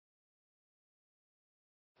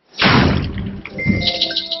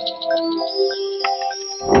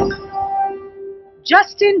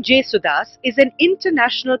Jesudas is an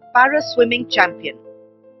international para-swimming champion,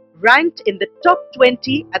 ranked in the top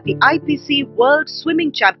 20 at the IPC World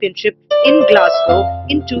Swimming Championship in Glasgow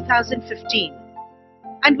in 2015,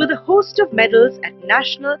 and with a host of medals at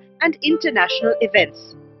national and international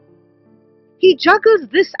events. He juggles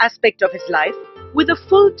this aspect of his life with a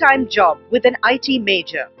full-time job with an IT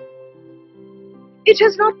major. It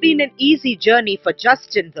has not been an easy journey for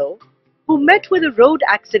Justin though, who met with a road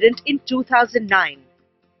accident in 2009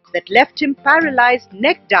 that left him paralyzed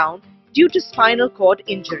neck down due to spinal cord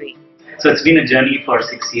injury. So it's been a journey for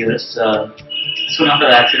 6 years. Soon after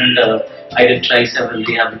the accident, I did try several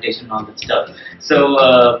rehabilitation and all that stuff. So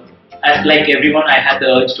as like everyone, I had the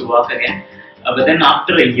urge to walk again. But then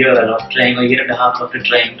after a year of trying, a year and a half after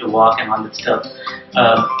trying to walk and all that stuff,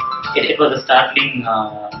 it was a startling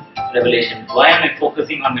revelation. Why am I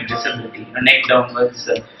focusing on my disability? Neck downwards,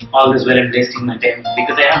 all this well and wasting my time,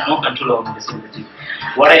 because I have no control over my disability.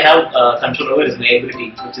 What I have control over is my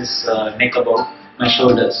ability, which is neck above my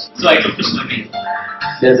shoulders. So I took to swimming.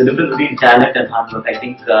 There's a difference between talent and hard work. I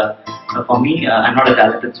think for me, I'm not a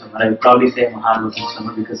talented swimmer. I would probably say I'm a hard-working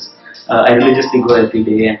swimmer because I religiously go every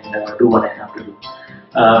day and do what I have to do.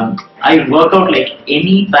 I work out like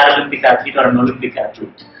any Paralympic athlete or an Olympic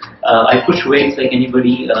athlete. I push weights like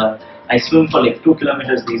anybody. I swim for like 2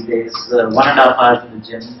 kilometers these days, 1.5 hours in the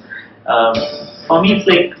gym. For me, it's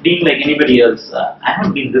like being like anybody else. I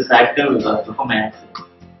haven't been this active before my accident.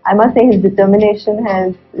 I must say his determination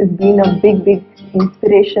has been a big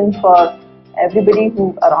inspiration for everybody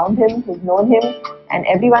who's around him, who's known him, and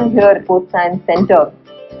everyone here at Sports Science Center.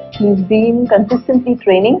 He's been consistently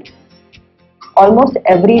training almost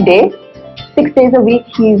every day. 6 days a week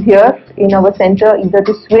he's here in our center, either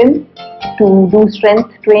to swim, to do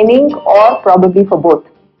strength training, or probably for both.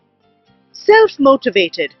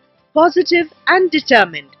 Self-motivated, positive and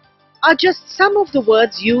determined are just some of the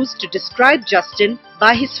words used to describe Justin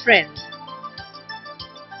by his friends.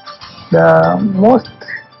 The most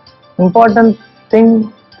important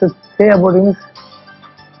thing to say about him is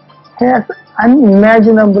he has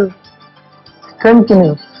unimaginable strength in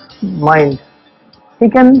his mind. He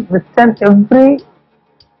can withstand every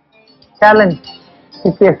challenge he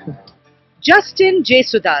faces. Justin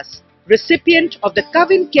Jesudas, recipient of the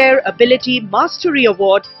Care Ability Mastery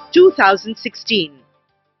Award 2016.